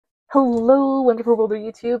Hello, wonderful world of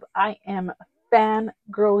YouTube. I am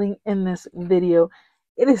fangirling in this video.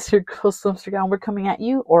 It is your girl SwimmstaGal. We're coming at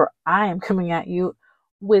you, or I am coming at you,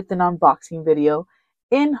 with an unboxing video.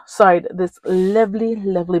 Inside this lovely,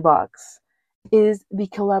 lovely box is the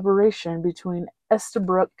collaboration between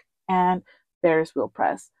Esterbrook and Ferris Wheel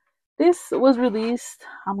Press. This was released,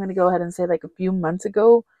 I'm going to go ahead and say, like a few months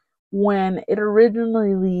ago when it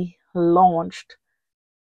originally launched.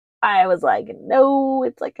 I was like, no,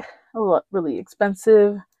 it's like a lot really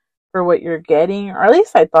expensive for what you're getting, or at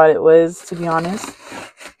least I thought it was, to be honest.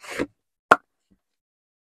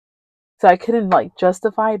 So I couldn't like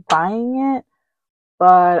justify buying it,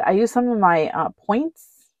 but I used some of my points,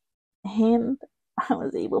 and I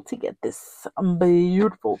was able to get this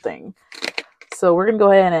beautiful thing. So we're gonna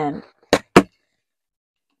go ahead and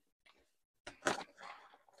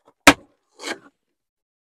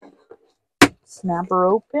snap her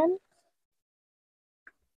open.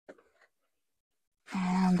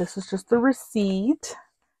 And this is just the receipt.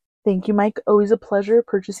 Thank you, Mike. Always a pleasure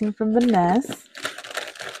purchasing from Vanessa.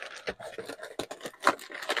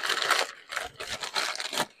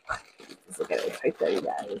 Let's look at it right there, you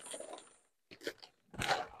guys.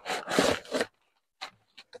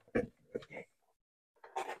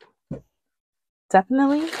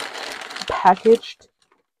 Definitely packaged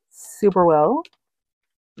super well.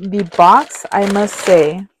 The box, I must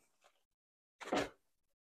say,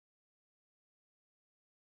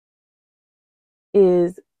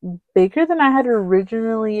 is bigger than I had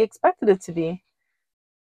originally expected it to be.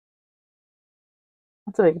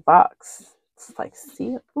 That's a big box. It's like,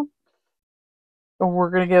 see it? And we're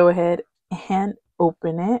going to go ahead and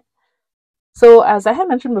open it. So as I had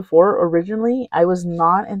mentioned before, originally I was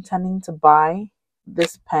not intending to buy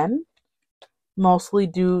this pen, mostly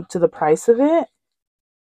due to the price of it.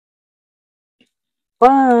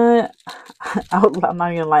 But I'm not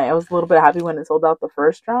gonna lie, I was a little bit happy when it sold out the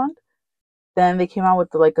first round. Then they came out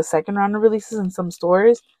with like a second round of releases in some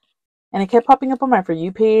stores, and it kept popping up on my For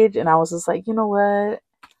You page, and I was just like, you know what?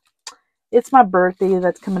 It's my birthday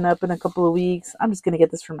that's coming up in a couple of weeks. I'm just gonna get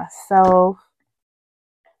this for myself.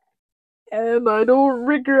 And I don't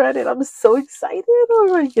regret it. I'm so excited. Oh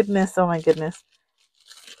my goodness. Oh my goodness.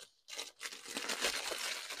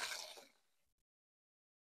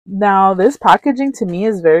 Now, this packaging to me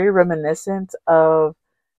is very reminiscent of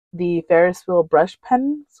the Ferris wheel brush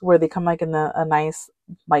pens, where they come like in a nice,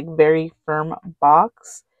 like very firm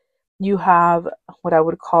box. You have what I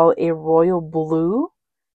would call a royal blue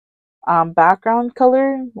background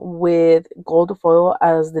color with gold foil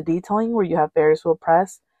as the detailing, where you have Ferris wheel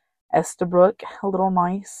press, Esterbrook, a little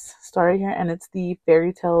nice star here, and it's the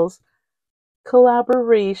Fairy Tales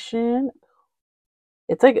collaboration.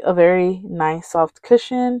 It's like a very nice soft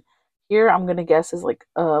cushion. Here I'm gonna guess is like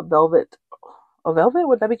a velvet. A velvet?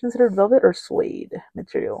 Would that be considered velvet or suede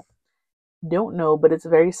material? Don't know, but it's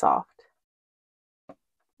very soft.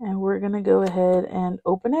 And we're gonna go ahead and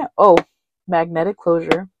open it. Oh, magnetic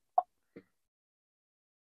closure.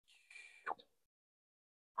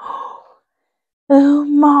 Oh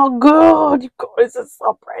my god, you guys, it's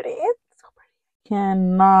so pretty. It's so pretty.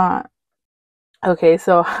 Cannot. Okay,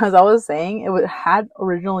 so as I was saying, it had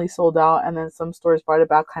originally sold out, and then some stores brought it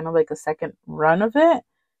back, kind of like a second run of it.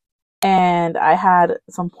 And I had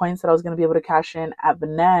some points that I was going to be able to cash in at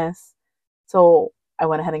Vanessa. So I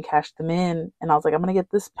went ahead and cashed them in, and I was like, I'm going to get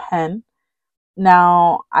this pen.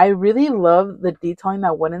 Now, I really love the detailing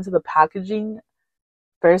that went into the packaging.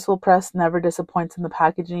 Ferris Wheel Press never disappoints in the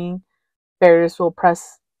packaging. Ferris Wheel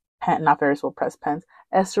Press pen, not Ferris Wheel Press pens,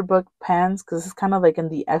 Esterbrook pens, because it's kind of like in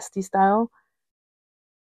the Esty style.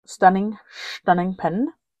 Stunning, stunning pen.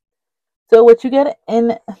 So what you get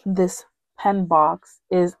in this pen box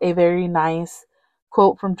is a very nice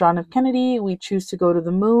quote from John F. Kennedy. We choose to go to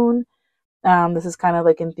the moon. This is kind of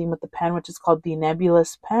like in theme with the pen, which is called the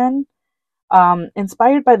Nebulous Pen.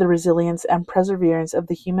 Inspired by the resilience and perseverance of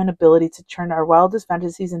the human ability to turn our wildest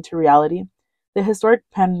fantasies into reality, the historic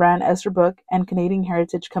pen brand Esterbrook and Canadian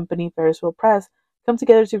heritage company Ferris Wheel Press come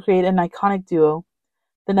together to create an iconic duo,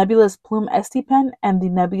 the Nebulous Plume Esty pen and the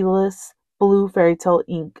Nebulous Blue Fairy Tale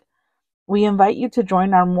ink. We invite you to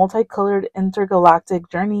join our multicolored intergalactic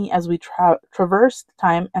journey as we traverse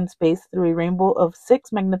time and space through a rainbow of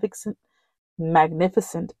 6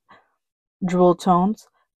 magnificent jewel tones.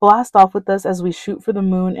 Blast off with us as we shoot for the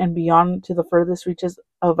moon and beyond to the furthest reaches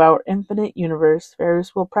of our infinite universe.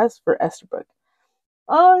 Ferris Wheel Press for Esterbrook.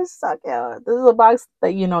 Oh, it's so cute. This is a box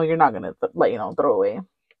that you're not going to throw away.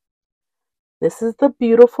 This is the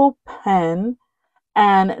beautiful pen.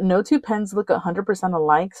 And no two pens look 100%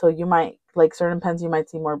 alike, so you might, like certain pens, you might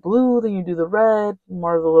see more blue than you do the red,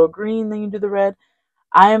 more of the little green than you do the red.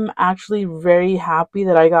 I'm actually very happy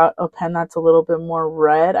that I got a pen that's a little bit more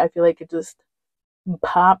red. I feel like it just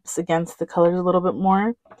pops against the colors a little bit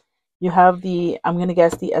more. You have the, I'm going to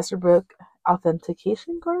guess, the Esterbrook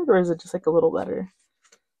authentication card, or is it just like a little letter?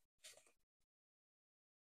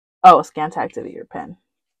 Oh, scan to activate your pen.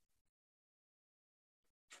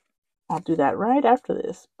 I'll do that right after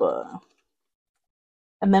this, but...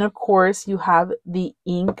 And then, of course, you have the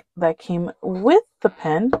ink that came with the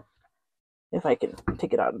pen. If I can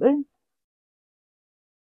take it out of there.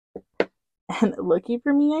 And lucky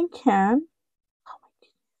for me, I can.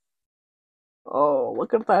 Oh,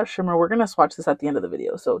 look at that shimmer. We're going to swatch this at the end of the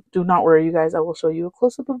video, so do not worry, you guys. I will show you a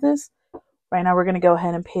close-up of this. Right now, we're going to go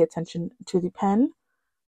ahead and pay attention to the pen.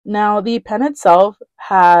 Now, the pen itself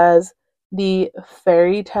has the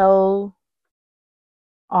fairy tale,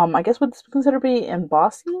 I guess would this be considered be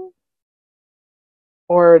embossing?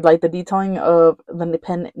 Or like the detailing of the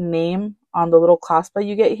pen name on the little clasp that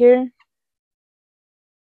you get here.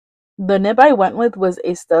 The nib I went with was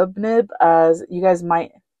a stub nib. As you guys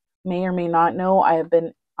may or may not know, I have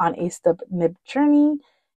been on a stub nib journey,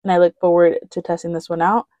 and I look forward to testing this one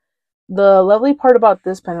out. The lovely part about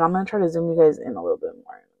this pen, and I'm going to try to zoom you guys in a little bit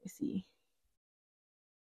more. Let me see.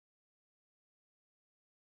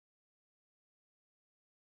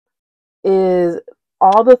 Is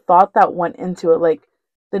all the thought that went into it. Like,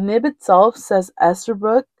 the nib itself says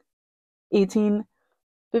Esterbrook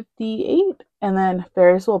 1858, and then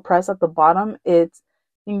Ferris will press at the bottom. It's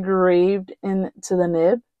engraved into the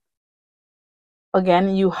nib.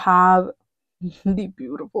 Again, you have the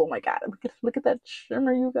beautiful, oh my god, look at that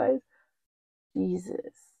shimmer, you guys.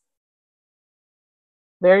 Jesus.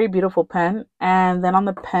 Very beautiful pen. And then on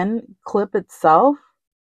the pen clip itself,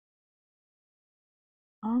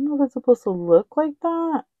 I don't know if it's supposed to look like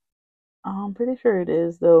that. I'm pretty sure it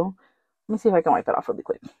is, though. Let me see if I can wipe that off really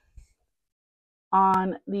quick.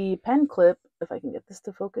 On the pen clip, if I can get this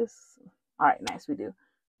to focus. All right, nice, we do.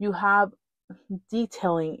 You have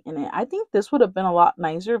detailing in it. I think this would have been a lot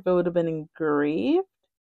nicer if it would have been engraved.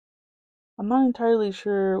 I'm not entirely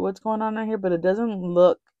sure what's going on right here, but it doesn't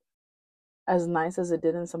look as nice as it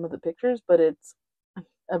did in some of the pictures, but it's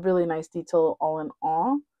a really nice detail all in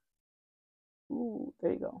all. Ooh,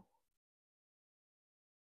 there you go.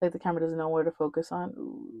 Like the camera doesn't know where to focus on.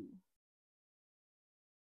 Ooh.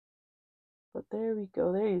 But there we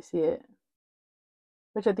go. There you see it.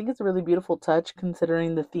 Which I think is a really beautiful touch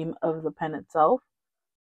considering the theme of the pen itself.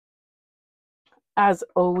 As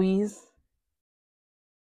always,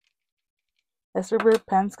 Esterbrook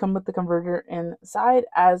pens come with the converter inside,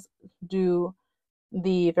 as do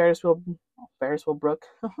the Ferris wheel Brook,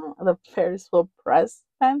 the Ferris wheel press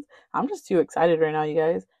pens. I'm just too excited right now, you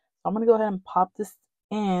guys. So I'm gonna go ahead and pop this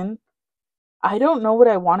in. I don't know what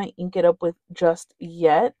I want to ink it up with just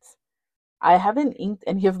yet. I haven't inked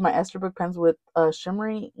any of my Esterbrook pens with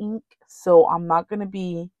shimmery ink, so I'm not gonna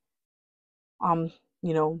be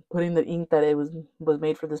putting the ink that it was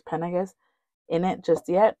made for this pen, I guess, in it just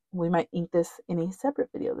yet. We might ink this in a separate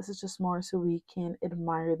video. This is just more so we can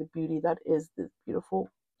admire the beauty that is this beautiful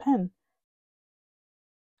pen.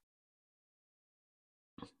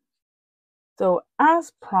 So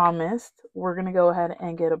as promised, we're going to go ahead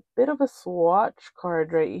and get a bit of a swatch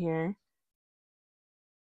card right here.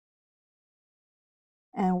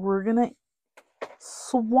 And we're going to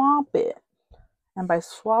swap it. And by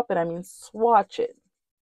swap it, I mean swatch it.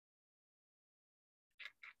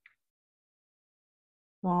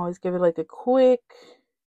 We'll always give it like a quick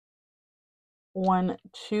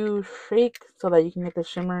 1-2 shake so that you can get the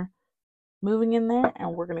shimmer moving in there.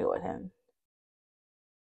 And we're going to go ahead.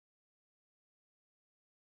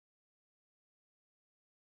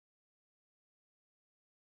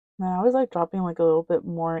 Now, I always like dropping like a little bit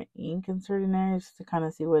more ink in certain areas to kind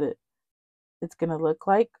of see what it's going to look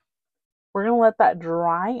like. We're going to let that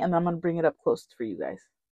dry, and then I'm going to bring it up close for you guys.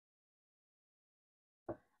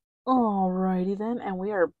 Alrighty then, and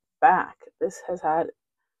we are back. This has had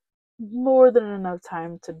more than enough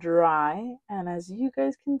time to dry, and as you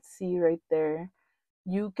guys can see right there,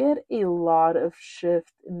 you get a lot of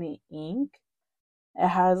shift in the ink. It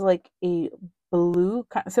has like a blue,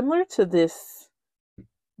 similar to this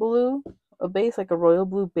blue, a base, like a royal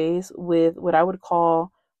blue base with what I would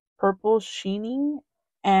call purple sheening,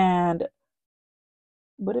 and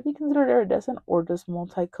would it be considered iridescent or just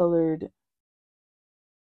multicolored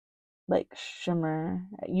like shimmer?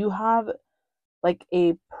 You have like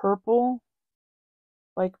a purple,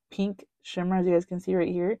 like pink shimmer, as you guys can see right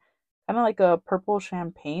here, kind of like a purple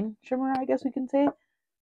champagne shimmer, I guess we can say.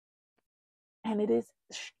 And it is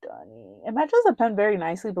stunning. It matches the pen very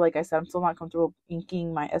nicely, but like I said, I'm still not comfortable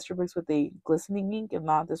inking my Esterbrooks with a glistening ink. If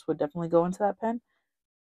not, this would definitely go into that pen.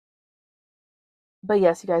 But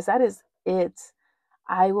yes, you guys, that is it.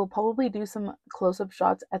 I will probably do some close-up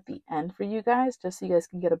shots at the end for you guys, just so you guys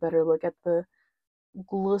can get a better look at the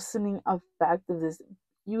glistening effect of this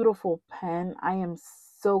beautiful pen. I am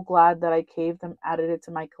so glad that I caved and added it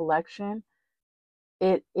to my collection.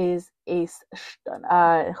 It is a stun.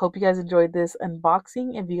 I hope you guys enjoyed this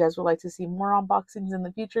unboxing. If you guys would like to see more unboxings in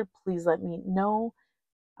the future, please let me know.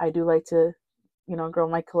 I do like to, grow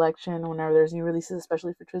my collection whenever there's new releases,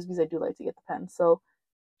 especially for Trisbees. I do like to get the pen. So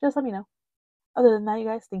just let me know. Other than that, you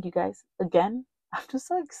guys, thank you guys again. I'm just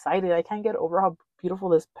so excited. I can't get over how beautiful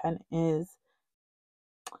this pen is.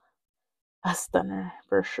 A stunner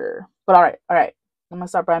for sure. But all right. I'm gonna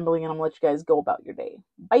stop rambling and I'm gonna let you guys go about your day.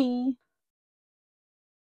 Bye.